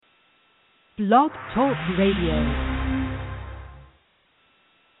Blog Talk Radio.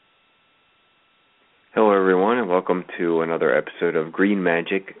 Hello, everyone, and welcome to another episode of Green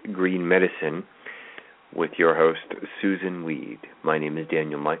Magic, Green Medicine with your host, Susan Weed. My name is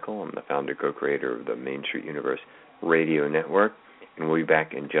Daniel Michael. I'm the founder, co-creator of the Main Street Universe Radio Network, and we'll be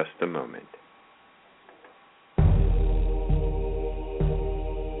back in just a moment.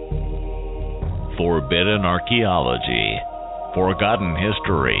 Forbidden archaeology, forgotten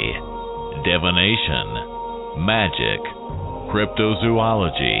history, divination, magic,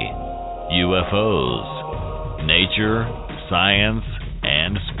 cryptozoology, UFOs, nature, science,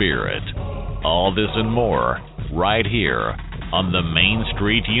 and spirit. All this and more right here on the Main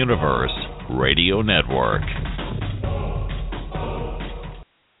Street Universe Radio Network.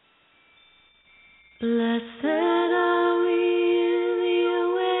 Blessed are we in the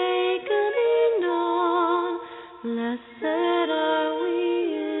awakening dawn. Blessed are we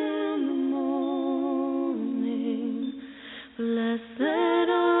in the morning. Blessed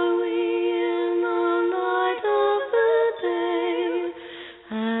are we in the light of the day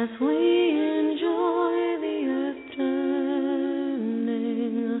as we enjoy the earth turning.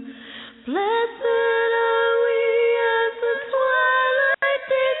 Blessed are we as the twilight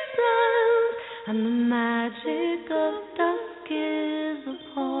descends and the magic of dusk is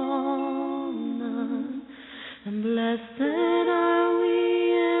upon us. And blessed are we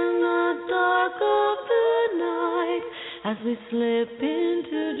in the dark of the night as we slip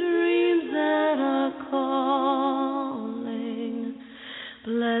into dreams that are calling.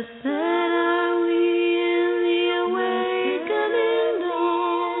 Blessed are we in the awakening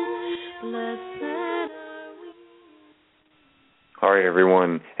dawn. Blessed are we. All right,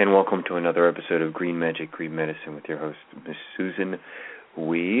 everyone, and welcome to another episode of Green Magic, Green Medicine with your host, Miss Susan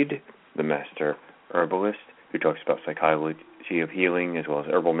Weed, the master herbalist, who talks about psychology of healing as well as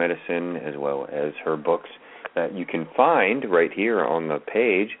herbal medicine, as well as her books that you can find right here on the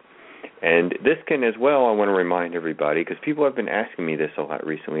page. And this can as well, I want to remind everybody, because people have been asking me this a lot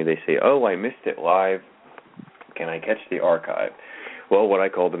recently. They say, oh, I missed it live. Can I catch the archive? Well, what I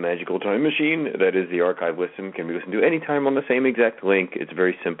call the magical time machine, that is the archive listen, can be listened to anytime on the same exact link. It's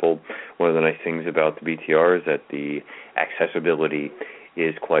very simple. One of the nice things about the BTR is that the accessibility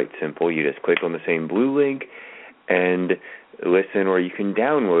is quite simple. You just click on the same blue link and listen, or you can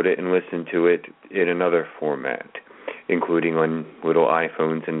download it and listen to it in another format, including on little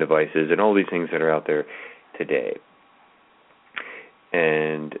iPhones and devices and all these things that are out there today.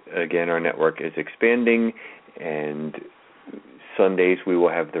 And again, our network is expanding, and Sundays we will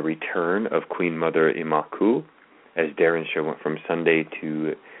have the return of Queen Mother Imaku, as Darren's show went from Sunday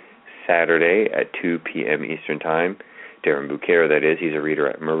to Saturday at 2 p.m. Eastern Time. Darren Bouquet, that is, he's a reader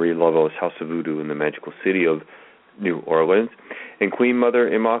at Marie Lavel's House of Voodoo in the magical city of New Orleans. And Queen Mother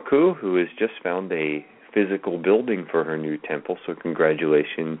Imaku, who has just found a physical building for her new temple, so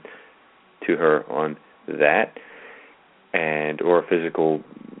congratulations to her on that, and or a physical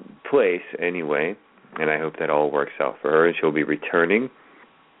place anyway, and I hope that all works out for her. And she'll be returning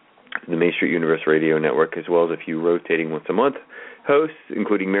to the Main Street Universe Radio Network, as well as a few rotating once-a-month hosts,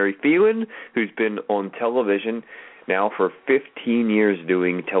 including Mary Phelan, who's been on television now for 15 years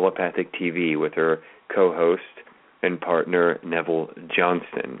doing telepathic TV with her co-host and partner Neville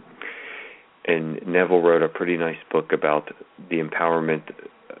Johnston. And Neville wrote a pretty nice book about the empowerment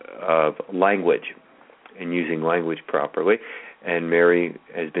of language and using language properly. And Mary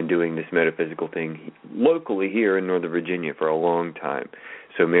has been doing this metaphysical thing locally here in Northern Virginia for a long time.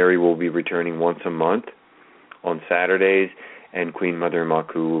 So Mary will be returning once a month on Saturdays, and Queen Mother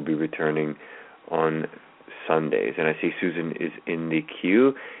Imaku will be returning on Sundays. And I see Susan is in the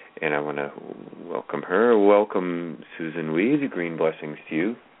queue, and I want to welcome her. Welcome, Susan Weed. Green blessings to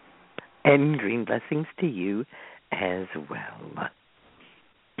you. And green blessings to you as well.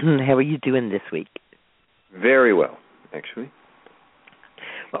 How are you doing this week? Very well, actually.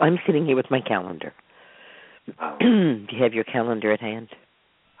 Well, I'm sitting here with my calendar. Oh. Do you have your calendar at hand?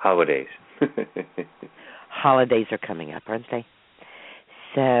 Holidays. Holidays are coming up, aren't they?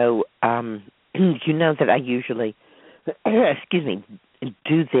 So, you know that I usually,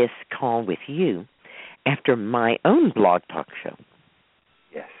 do this call with you after my own blog talk show.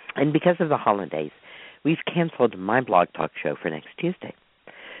 Yes. And because of the holidays, we've canceled my blog talk show for next Tuesday.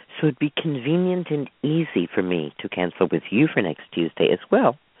 So it'd be convenient and easy for me to cancel with you for next Tuesday as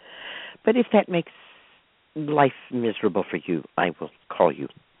well. But if that makes life miserable for you, I will call you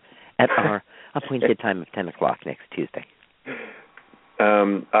at our appointed time of 10 o'clock next Tuesday.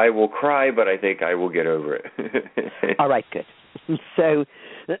 I will cry, but I think I will get over it. All right, good. So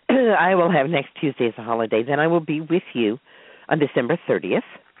I will have next Tuesday as a holiday. Then I will be with you on December 30th.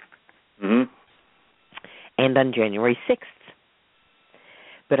 Mm-hmm. And on January 6th.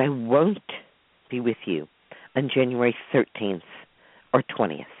 But I won't be with you on January 13th or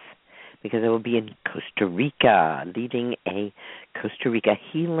 20th because I will be in Costa Rica leading a Costa Rica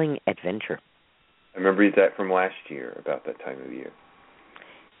healing adventure. I remember that from last year, about that time of year.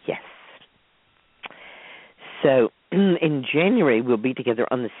 Yes. So in January, we'll be together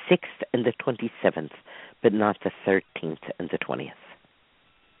on the 6th and the 27th, but not the 13th and the 20th.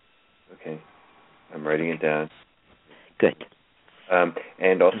 Okay. I'm writing it down. Good.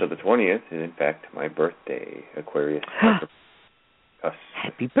 And also the 20th is, in fact, my birthday, Aquarius. Cusp.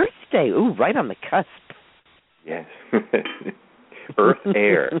 Happy birthday. Ooh, right on the cusp. Yes. Earth,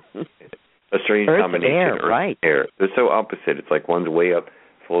 air. A strange Earth, combination. air, Earth, right. air. They're so opposite. It's like one's way up,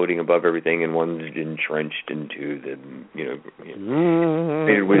 floating above everything, and one's entrenched into the,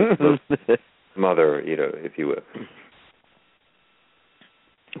 made with the mother, if you will.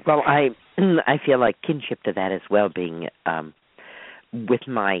 Well, I feel like kinship to that as well, being with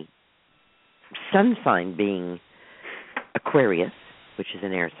my sun sign being Aquarius, which is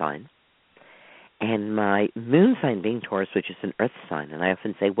an air sign, and my moon sign being Taurus, which is an earth sign. And I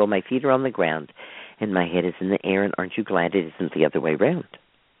often say, well, my feet are on the ground and my head is in the air, and aren't you glad it isn't the other way around?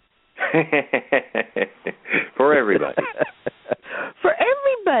 For everybody. For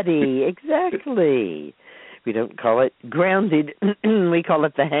everybody, exactly. We don't call it grounded. We call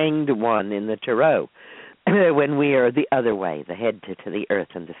it the hanged one in the tarot. When we are the other way, the head to the earth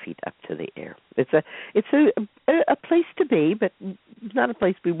and the feet up to the air. It's a place to be, but not a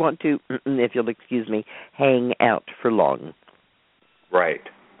place we want to, if you'll excuse me, hang out for long. Right.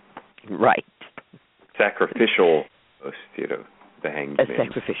 Right. Sacrificial, the hanged man. A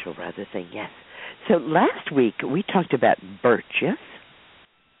sacrificial rather thing, yes. So last week we talked about birch, yes?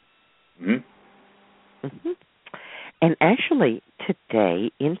 Mm-hmm. Mm-hmm. And actually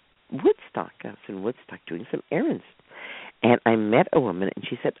today in Woodstock, I was in Woodstock doing some errands, and I met a woman, and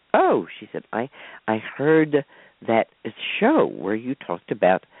she said, I heard that show where you talked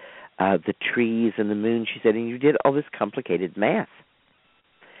about the trees and the moon, she said, and you did all this complicated math.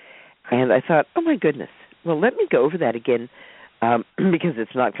 And I thought, oh my goodness, well, let me go over that again, because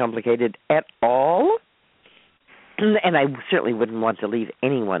it's not complicated at all. And I certainly wouldn't want to leave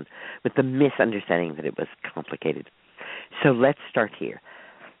anyone with the misunderstanding that it was complicated. So let's start here.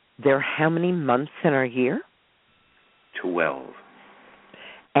 There are how many months in our year? 12.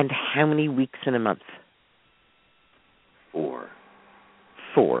 And how many weeks in a month? 4.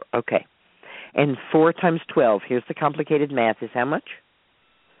 4, okay. And 4 times 12, here's the complicated math, is how much?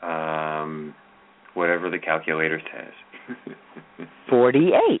 Whatever the calculator says.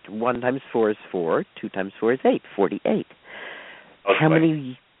 48. 1 times 4 is 4. 2 times 4 is 8. 48. How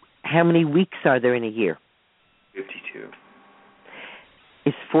many weeks are there in a year? 52.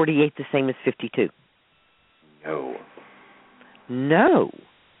 Is 48 the same as 52? No. No.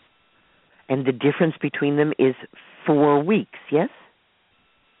 And the difference between them is 4 weeks, yes?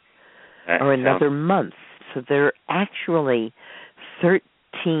 Or another month. So there are actually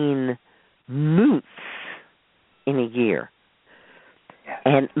 13 months in a year. Yes.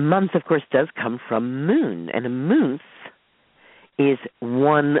 And month, of course, does come from moon. And a month is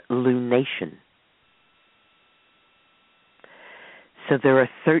 1 lunation. So there are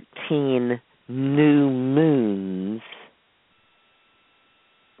 13 new moons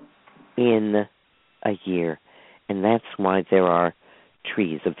in a year, and that's why there are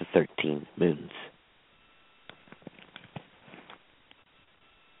trees of the 13 moons.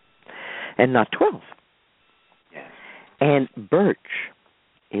 And not 12. Yes. And birch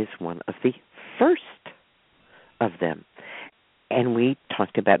is one of the first of them. And we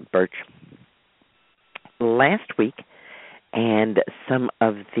talked about birch last week, and some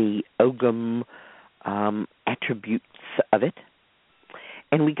of the Ogum attributes of it.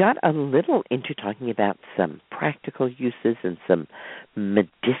 And we got a little into talking about some practical uses and some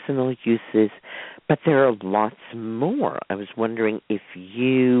medicinal uses, but there are lots more. I was wondering if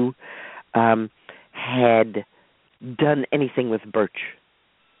you had done anything with birch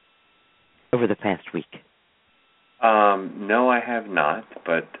over the past week. No, I have not,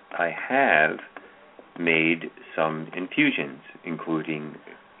 but I have made some infusions, including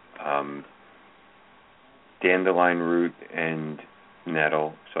dandelion root and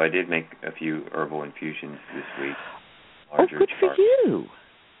nettle. So I did make a few herbal infusions this week. Oh, good for you.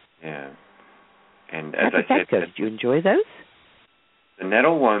 Yeah. And How as did I said, that go? Did you enjoy those? The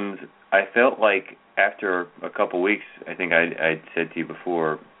nettle ones, I felt like after a couple weeks, I think I'd said to you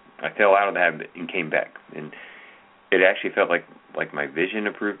before, I fell out of the habit and came back. And it actually felt like my vision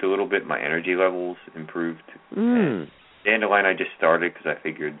improved a little bit, my energy levels improved. And dandelion I just started because I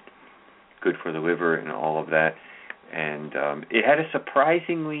figured good for the liver and all of that. And it had a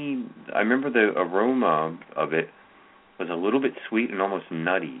surprisingly, I remember the aroma of it was a little bit sweet and almost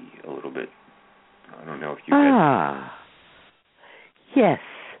nutty a little bit. I don't know if you had... Yes.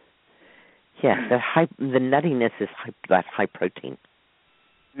 Yes, the nuttiness is that high protein.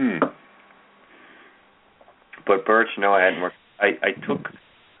 But birch, no, I hadn't worked. I took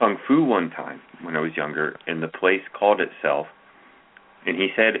Kung Fu one time when I was younger, and the place called itself, and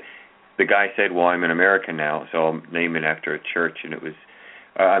the guy said, well, I'm an American now, so I'll name it after a church, and it was,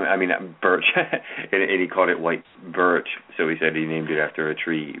 birch, and he called it white birch, so he said he named it after a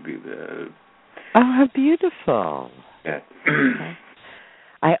tree. Oh, how beautiful. Yeah.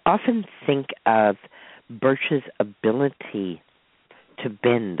 I often think of birch's ability to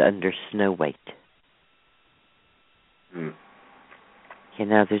bend under snow weight. You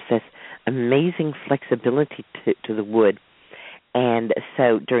know, there's this amazing flexibility to the wood. And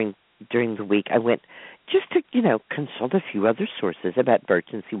so during the week, I went just to, consult a few other sources about birch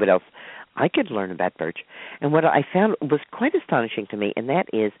and see what else I could learn about birch. And what I found was quite astonishing to me, and that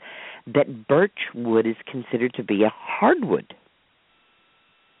is that birch wood is considered to be a hardwood.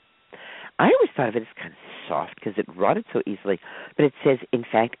 I always thought of it as kind of soft because it rotted so easily, but it says, in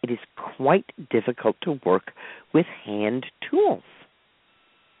fact, it is quite difficult to work with hand tools.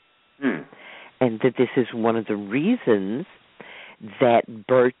 And that this is one of the reasons that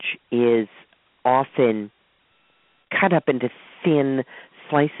birch is often cut up into thin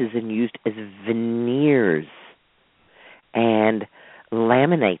slices and used as veneers and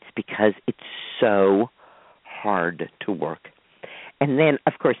laminates because it's so hard to work. And then,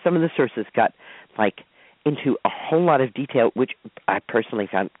 of course, some of the sources got into a whole lot of detail, which I personally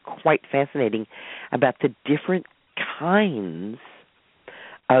found quite fascinating, about the different kinds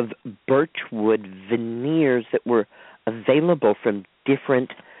of birchwood veneers that were available from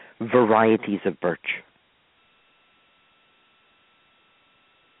different varieties of birch.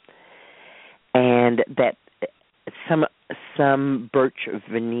 And that some birch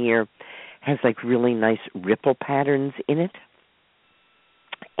veneer has really nice ripple patterns in it,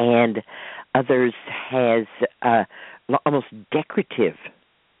 and others has almost decorative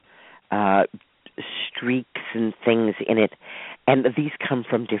streaks and things in it, and these come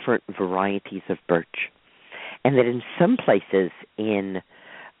from different varieties of birch. And that in some places in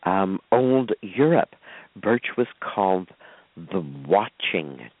old Europe, birch was called the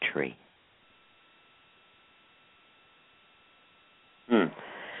watching tree. It's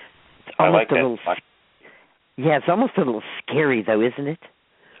almost it's almost a little scary, though, isn't it?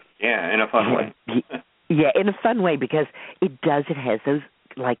 Yeah, in a fun way. Yeah, in a fun way, because it has those,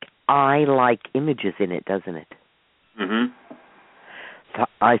 eye-like images in it, doesn't it? Mm-hmm.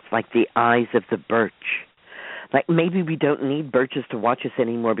 It's like the eyes of the birch. Maybe we don't need birches to watch us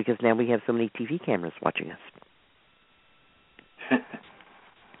anymore because now we have so many TV cameras watching us.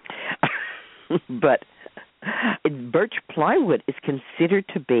 But birch plywood is considered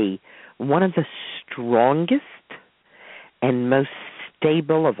to be one of the strongest and most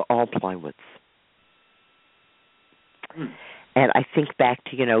stable of all plywoods. And I think back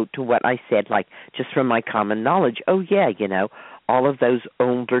to, to what I said, just from my common knowledge, all of those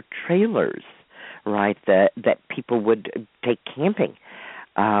older trailers, right, that people would take camping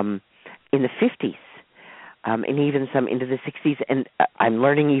in the 50s, and even some into the 60s, and I'm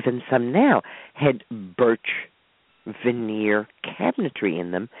learning even some now, had birch veneer cabinetry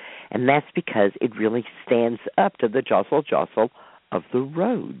in them, and that's because it really stands up to the jostle of the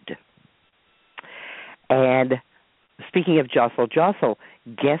road. And speaking of jostle,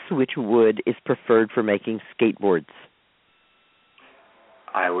 guess which wood is preferred for making skateboards?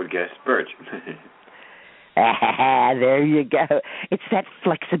 I would guess birch. There you go. It's that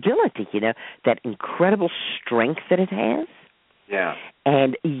flexibility, that incredible strength that it has. Yeah.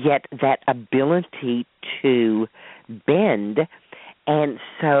 And yet that ability to bend. And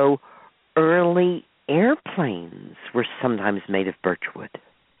so early airplanes were sometimes made of birchwood.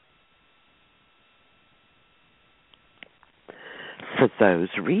 For those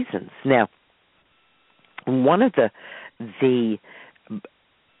reasons. Now, one of the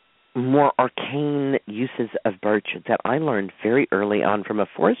more arcane uses of birch that I learned very early on from a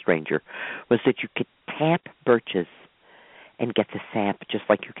forest ranger was that you could tap birches and get the sap just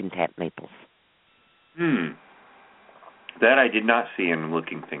like you can tap maples. That I did not see in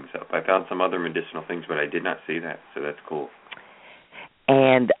looking things up. I found some other medicinal things, but I did not see that, so that's cool.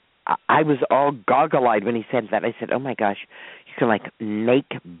 And I was all goggle-eyed when he said that. I said, oh my gosh, you can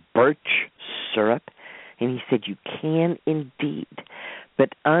make birch syrup? And he said, you can indeed.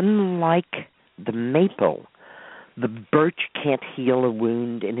 But unlike the maple, The birch can't heal a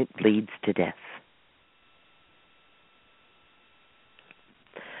wound, and it bleeds to death.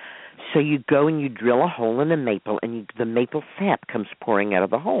 So you go and you drill a hole in a maple, and the maple sap comes pouring out of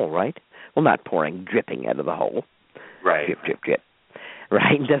the hole, right? Well, not pouring, dripping out of the hole. Right. Drip, drip, drip.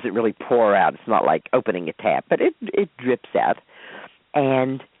 Right? It doesn't really pour out. It's not like opening a tap, but it drips out.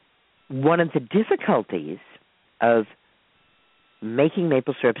 And one of the difficulties of making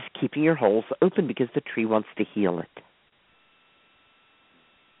maple syrup is keeping your holes open because the tree wants to heal it.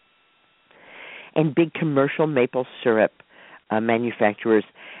 And big commercial maple syrup manufacturers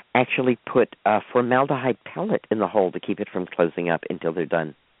actually put a formaldehyde pellet in the hole to keep it from closing up until they're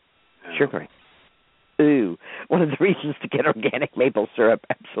done sugaring. Ooh, one of the reasons to get organic maple syrup,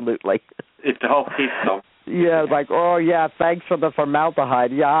 absolutely. It's all so. Yeah, like, oh, yeah, thanks for the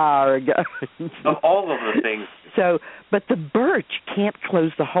formaldehyde. Yeah. Of all of the things. So, but the birch can't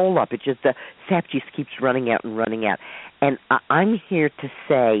close the hole up. It just, the sap just keeps running out and running out. And I'm here to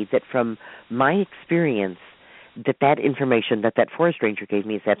say that from my experience, that information that forest ranger gave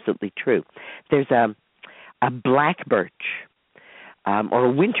me is absolutely true. There's a black birch or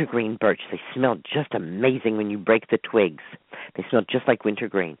a wintergreen birch. They smell just amazing when you break the twigs. They smell just like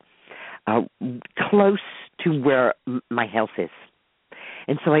wintergreen, close to where my house is.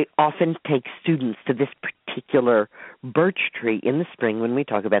 And so I often take students to this particular birch tree in the spring when we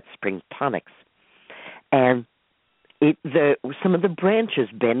talk about spring tonics. And some of the branches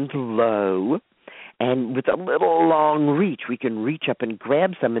bend low, and with a little long reach, we can reach up and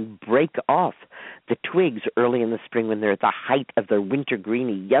grab some and break off the twigs early in the spring when they're at the height of their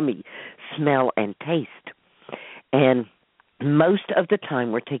wintergreeny, yummy smell and taste. And most of the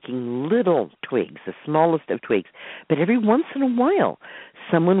time, we're taking little twigs, the smallest of twigs. But every once in a while,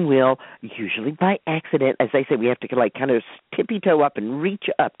 someone will, usually by accident, as I say, we have to kind of tippy-toe up and reach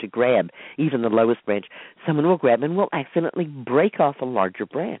up to grab even the lowest branch. Someone will grab and will accidentally break off a larger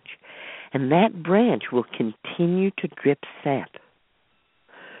branch. And that branch will continue to drip sap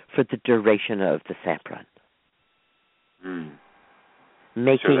for the duration of the sap run,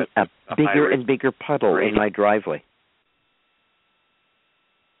 making a bigger and bigger puddle in my driveway.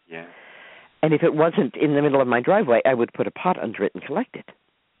 Yeah. And if it wasn't in the middle of my driveway, I would put a pot under it and collect it.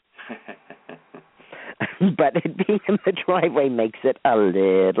 But it being in the driveway makes it a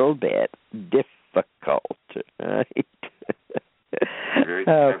little bit difficult, right? Very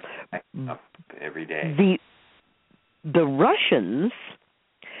every day. The Russians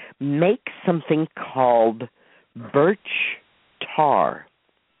make something called birch tar.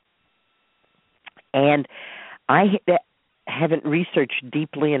 And I haven't researched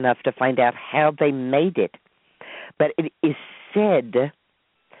deeply enough to find out how they made it, but it is said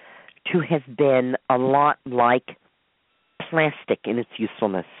to have been a lot like plastic in its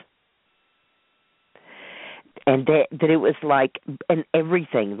usefulness. And that it was like, and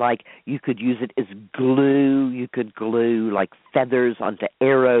everything, like you could use it as glue, you could glue like feathers onto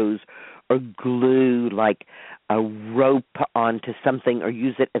arrows, or glue like a rope onto something, or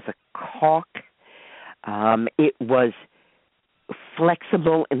use it as a caulk. It was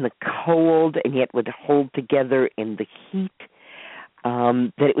flexible in the cold and yet would hold together in the heat.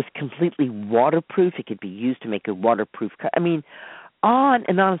 That it was completely waterproof. It could be used to make a waterproof I mean, on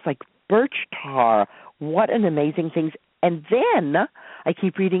and on. It's like birch tar. What an amazing thing. And then I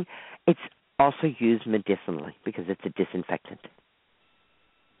keep reading, it's also used medicinally because it's a disinfectant.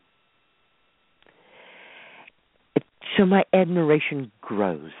 So my admiration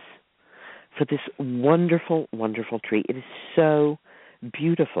grows for this wonderful, wonderful tree. It is so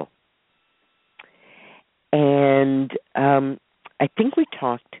beautiful. And I think we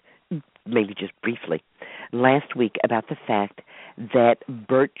talked, maybe just briefly, last week about the fact that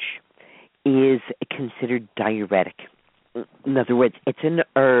birch is considered diuretic. In other words, it's an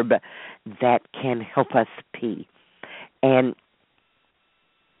herb that can help us pee. And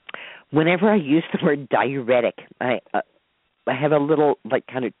whenever I use the word diuretic, I have a little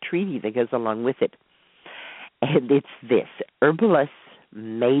kind of treaty that goes along with it. And it's this: herbalists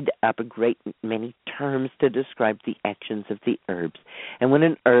made up a great many terms to describe the actions of the herbs. And when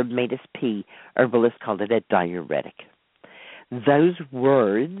an herb made us pee, herbalists called it a diuretic. Those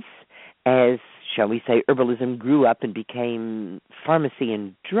words, as, shall we say, herbalism grew up and became pharmacy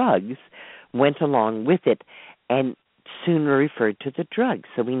and drugs, went along with it and soon referred to the drugs.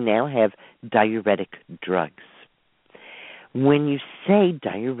 So we now have diuretic drugs. When you say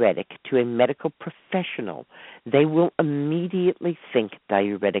diuretic to a medical professional, they will immediately think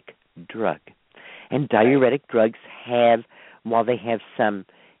diuretic drug. And diuretic drugs have, while they have some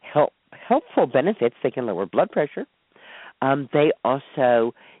helpful benefits, they can lower blood pressure, they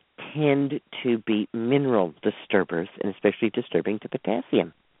also tend to be mineral disturbers, and especially disturbing to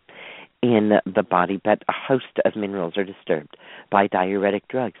potassium in the body, but a host of minerals are disturbed by diuretic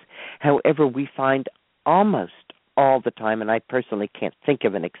drugs. However, we find almost all the time, and I personally can't think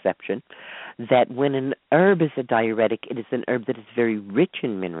of an exception, that when an herb is a diuretic, it is an herb that is very rich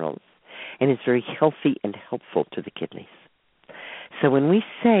in minerals and is very healthy and helpful to the kidneys. So when we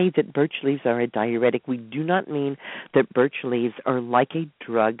say that birch leaves are a diuretic, we do not mean that birch leaves are like a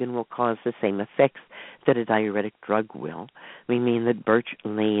drug and will cause the same effects that a diuretic drug will. We mean that birch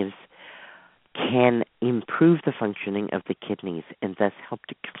leaves can improve the functioning of the kidneys and thus help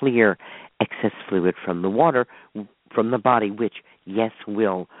to clear excess fluid from the water, from the body, which, yes,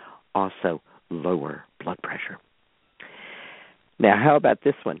 will also lower blood pressure. Now, how about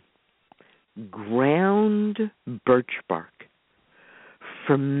this one? Ground birch bark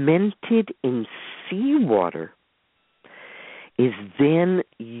fermented in seawater is then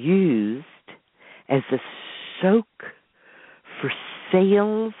used as a soak for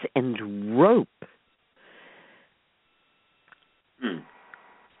sails and rope.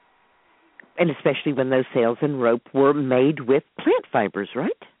 And especially when those sails and rope were made with plant fibers,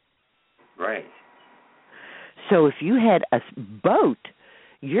 right? Right. So if you had a boat,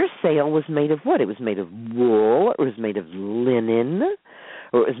 your sail was made of what? It was made of wool, or it was made of linen,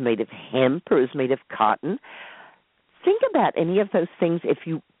 or it was made of hemp, or it was made of cotton. Think about any of those things if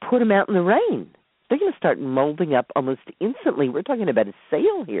you put them out in the rain. They're going to start molding up almost instantly. We're talking about a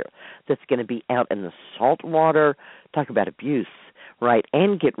sail here that's going to be out in the salt water. Talk about abuse, right,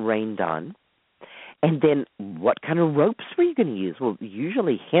 and get rained on. And then what kind of ropes were you going to use? Well,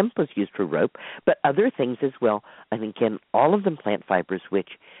 usually hemp was used for rope, but other things as well. And again, all of them plant fibers,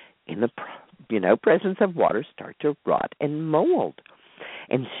 which in the presence of water start to rot and mold.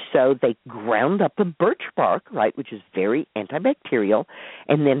 And so they ground up the birch bark, right, which is very antibacterial,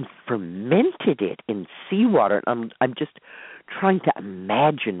 and then fermented it in seawater. I'm just trying to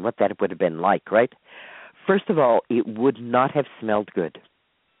imagine what that would have been like, right? First of all, it would not have smelled good.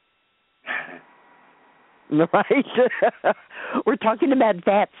 Right? We're talking about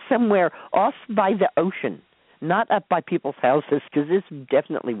that somewhere off by the ocean, not up by people's houses, because this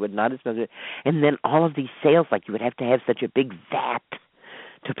definitely would not have smelled good. And then all of these sails, like you would have to have such a big vat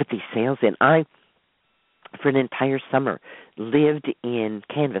to put these sails in. I, for an entire summer, lived in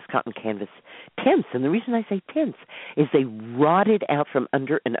cotton canvas tents. And the reason I say tents is they rotted out from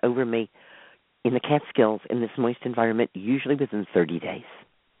under and over me in the Catskills in this moist environment, usually within 30 days.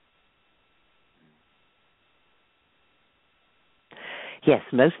 Yes,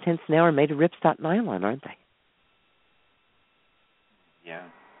 most tents now are made of ripstop nylon, aren't they? Yeah.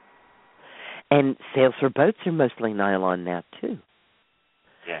 And sails for boats are mostly nylon now, too.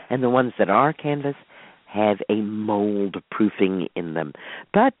 Yeah. And the ones that are canvas have a mold proofing in them.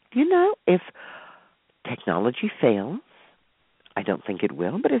 But, if technology fails, I don't think it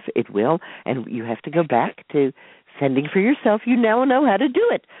will, but if it will, and you have to go back to fending for yourself, you now know how to do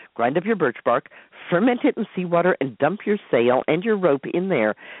it. Grind up your birch bark, ferment it in seawater, and dump your sail and your rope in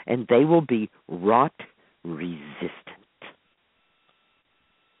there, and they will be rot resistant.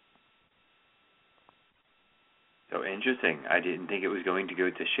 So interesting. I didn't think it was going to go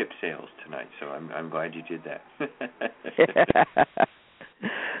to ship sails tonight, so I'm glad you did that.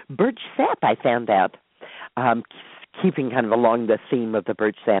 Birch sap, I found out, keeping kind of along the theme of the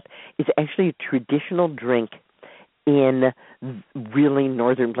birch sap, is actually a traditional drink in really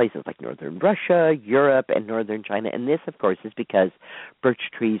northern places like northern Russia, Europe, and northern China. And this, of course, is because birch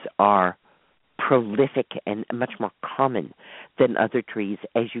trees are prolific and much more common than other trees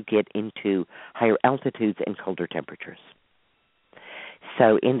as you get into higher altitudes and colder temperatures.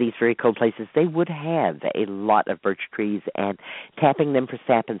 So in these very cold places, they would have a lot of birch trees, and tapping them for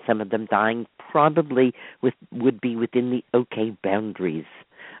sap and some of them dying probably would be within the okay boundaries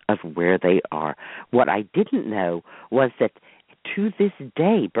of where they are. What I didn't know was that to this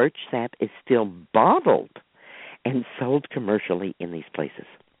day, birch sap is still bottled and sold commercially in these places.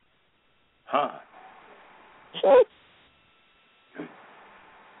 Huh.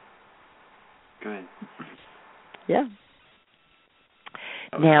 Good. Yeah.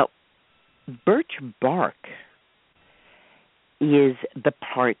 Now, birch bark is the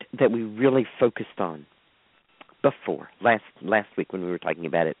part that we really focused on before, last week when we were talking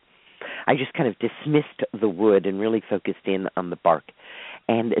about it. I just kind of dismissed the wood and really focused in on the bark.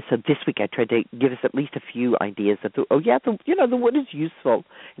 And so this week I tried to give us at least a few ideas of the wood is useful.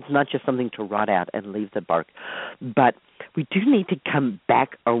 It's not just something to rot out and leave the bark. But we do need to come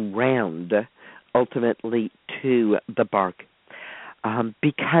back around ultimately to the bark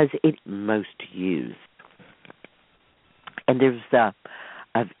because it's most used. And there's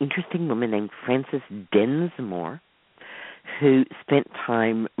of interesting woman named Frances Densmore, who spent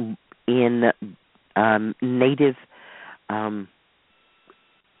time in native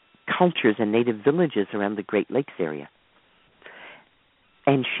cultures and native villages around the Great Lakes area.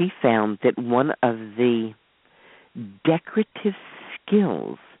 And she found that one of the decorative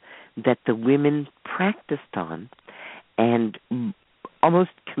skills that the women practiced on and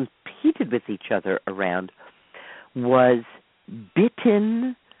almost competed with each other around was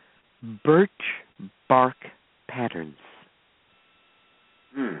bitten birch bark patterns.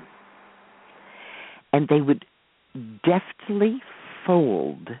 And they would deftly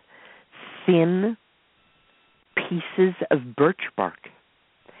fold thin pieces of birch bark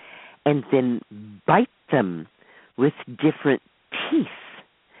and then bite them with different teeth,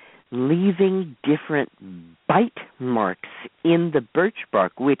 leaving different bite marks in the birch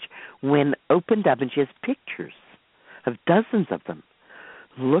bark, which, when opened up, and she has pictures of dozens of them,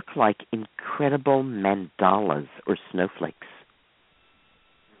 look like incredible mandalas or snowflakes.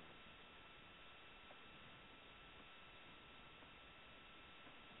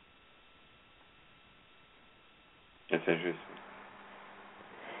 That's interesting.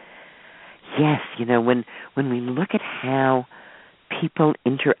 Yes, when we look at how people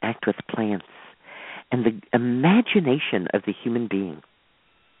interact with plants and the imagination of the human being,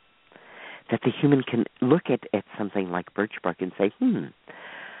 that the human can look at something like birch bark and say,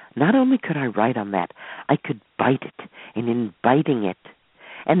 not only could I write on that, I could bite it. And in biting it,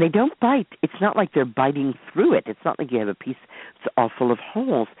 and they don't bite, it's not like they're biting through it. It's not like you have a piece that's all full of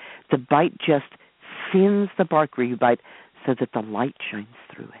holes. The bite just thins the bark where you bite so that the light shines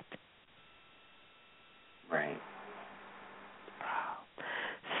through it. Right.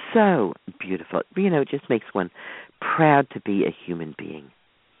 So beautiful. It just makes one proud to be a human being.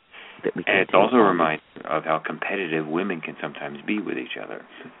 And it also reminds me of how competitive women can sometimes be with each other.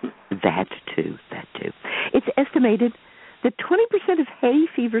 That too. It's estimated that 20% of hay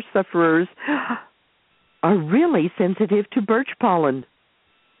fever sufferers are really sensitive to birch pollen.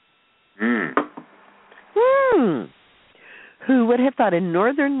 Who would have thought in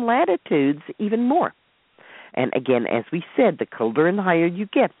northern latitudes even more? And again, as we said, the colder and higher you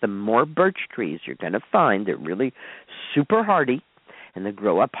get, the more birch trees you're going to find. They're really super hardy, and they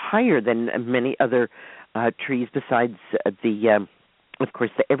grow up higher than many other trees besides of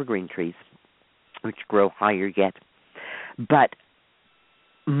course, the evergreen trees, which grow higher yet. But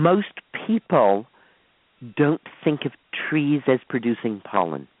most people don't think of trees as producing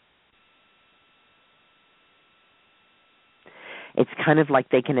pollen. It's kind of like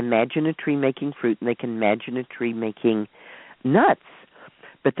they can imagine a tree making fruit and they can imagine a tree making nuts,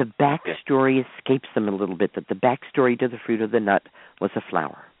 but the backstory escapes them a little bit, that the backstory to the fruit or the nut was a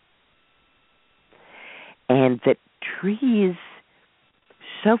flower. And that trees,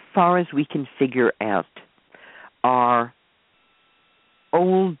 so far as we can figure out, are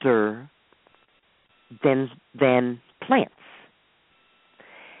older than plants.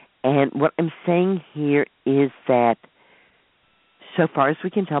 And what I'm saying here is that so far as we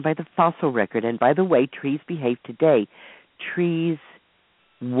can tell by the fossil record, and by the way trees behave today, trees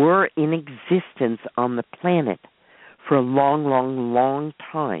were in existence on the planet for a long, long, long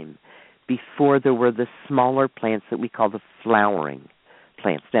time before there were the smaller plants that we call the flowering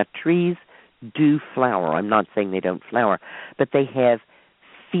plants. Now, trees do flower. I'm not saying they don't flower, but they have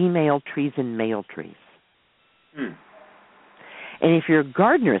female trees and male trees. And if you're a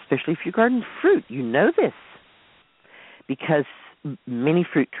gardener, especially if you garden fruit, you know this, because many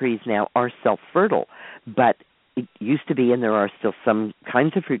fruit trees now are self-fertile, but it used to be, and there are still some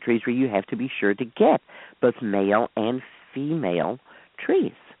kinds of fruit trees where you have to be sure to get both male and female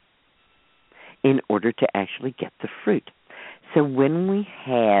trees in order to actually get the fruit. So when we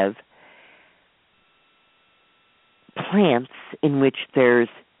have plants in which there's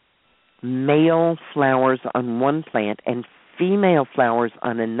male flowers on one plant and female flowers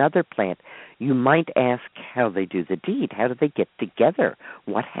on another plant, you might ask how they do the deed. How do they get together?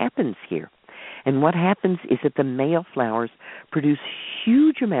 What happens here? And what happens is that the male flowers produce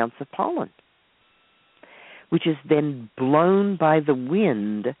huge amounts of pollen, which is then blown by the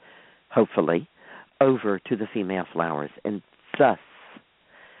wind, hopefully, over to the female flowers. And thus,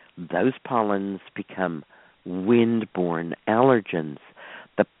 those pollens become wind-borne allergens.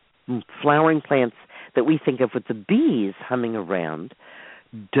 The flowering plants that we think of with the bees humming around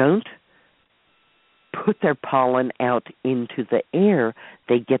don't put their pollen out into the air.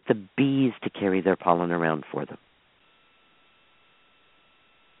 They get the bees to carry their pollen around for them.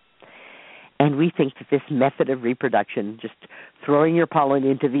 And we think that this method of reproduction, just throwing your pollen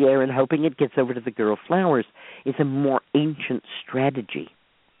into the air and hoping it gets over to the girl flowers, is a more ancient strategy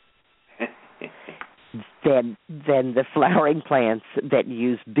than the flowering plants that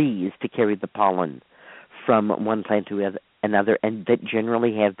use bees to carry the pollen from one plant to another, and that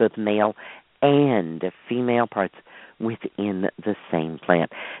generally have both male and female parts within the same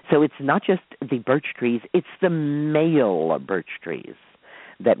plant. So it's not just the birch trees, it's the male birch trees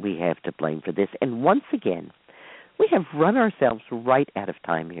that we have to blame for this. And once again, we have run ourselves right out of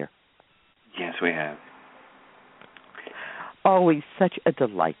time here. Yes, we have. Always such a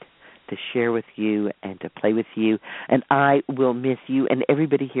delight to share with you and to play with you. And I will miss you and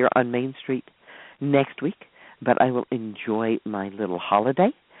everybody here on Main Street next week, but I will enjoy my little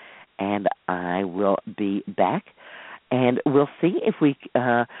holiday, and I will be back. And we'll see if we,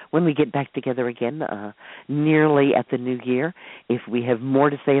 when we get back together again, nearly at the new year, if we have more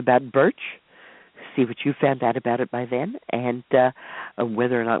to say about birch, see what you found out about it by then, and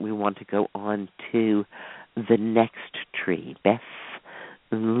whether or not we want to go on to the next tree. Beth,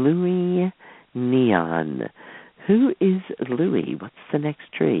 Louis Neon. Who is Louis? What's the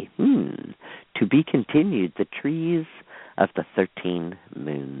next tree? To be continued, the trees of the 13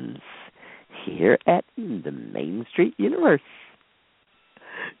 moons, here at the Main Street Universe.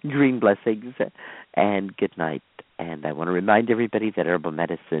 Green blessings and good night. And I want to remind everybody that herbal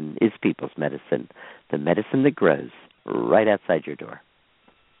medicine is people's medicine, the medicine that grows right outside your door.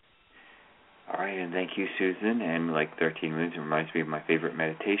 All right, and thank you, Susan. And like 13 Moons, it reminds me of my favorite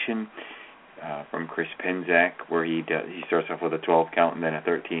meditation from Chris Penzak, where he starts off with a 12 count and then a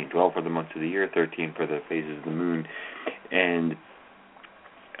 13. 12 for the months of the year, 13 for the phases of the moon. And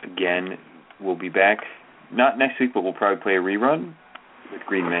again, we'll be back, not next week, but we'll probably play a rerun with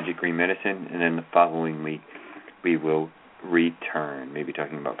Green Magic, Green Medicine, and then the following week we will return, maybe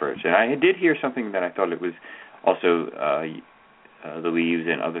talking about birch. And I did hear something that I thought it was also the leaves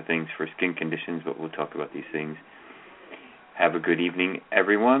and other things for skin conditions, but we'll talk about these things. Have a good evening,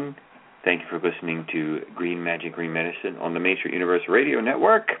 everyone. Thank you for listening to Green Magic, Green Medicine on the Main Street Universe Radio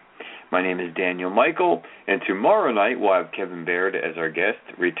Network. My name is Daniel Michael, and tomorrow night we'll have Kevin Baird as our guest,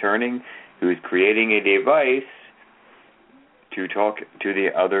 returning, who is creating a device to talk to the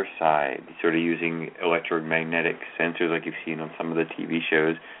other side, sort of using electromagnetic sensors like you've seen on some of the TV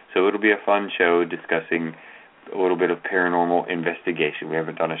shows. So it'll be a fun show discussing a little bit of paranormal investigation. We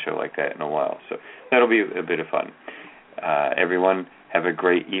haven't done a show like that in a while, so that'll be a bit of fun. Everyone, have a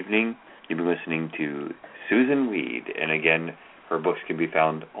great evening. You've been listening to Susan Weed, and again, her books can be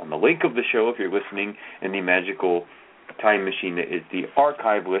found on the link of the show if you're listening in the magical time machine that is the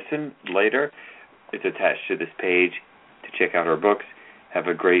archive listen later. It's attached to this page to check out her books. Have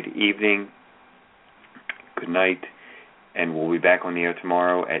a great evening. Good night, and we'll be back on the air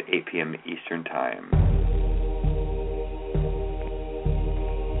tomorrow at 8 p.m. Eastern Time.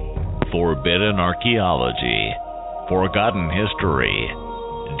 Forbidden archaeology, forgotten history,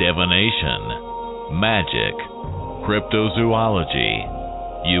 divination, magic, cryptozoology,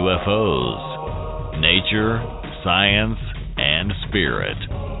 UFOs, nature, science, and spirit.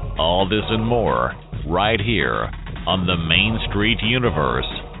 All this and more right here on the Main Street Universe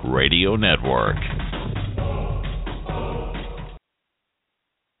Radio Network.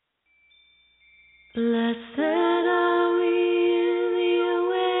 Blessed are we in the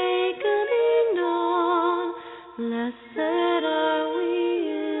awakening dawn. Blessed are we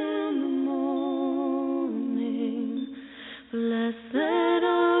in the morning. Blessed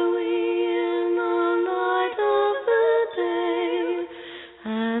are we in the light of the day,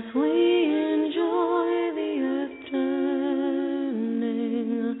 as we enjoy the earth turning.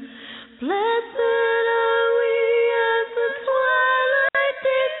 Blessed are we as the twilight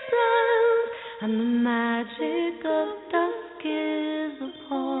descends, and the magic of dusk is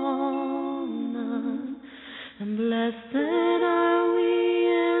upon us. And blessed are we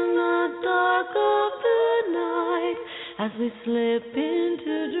in the dark of the night, as we slip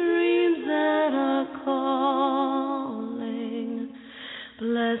into dreams that are calling.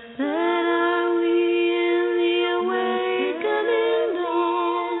 Blessed are we in the awakening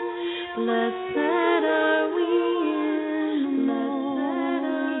dawn. Blessed are we in the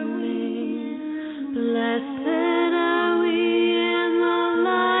morning. Blessed are we in the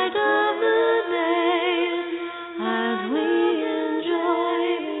light of the day, as we enjoy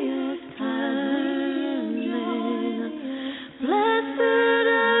the earth turning. Blessed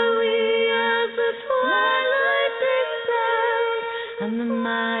are we as the twilight descends, and the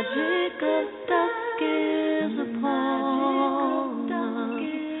magic of dusk is upon us.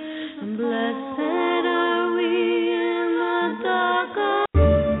 And blessed are we in the dark of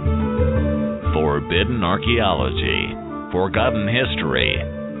Forbidden archaeology, forgotten history,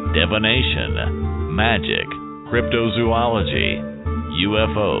 divination, magic, cryptozoology,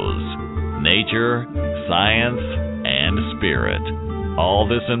 UFOs, nature, science, and spirit. All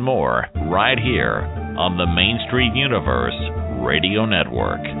this and more right here on the Main Street Universe Radio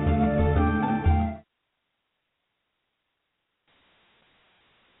Network.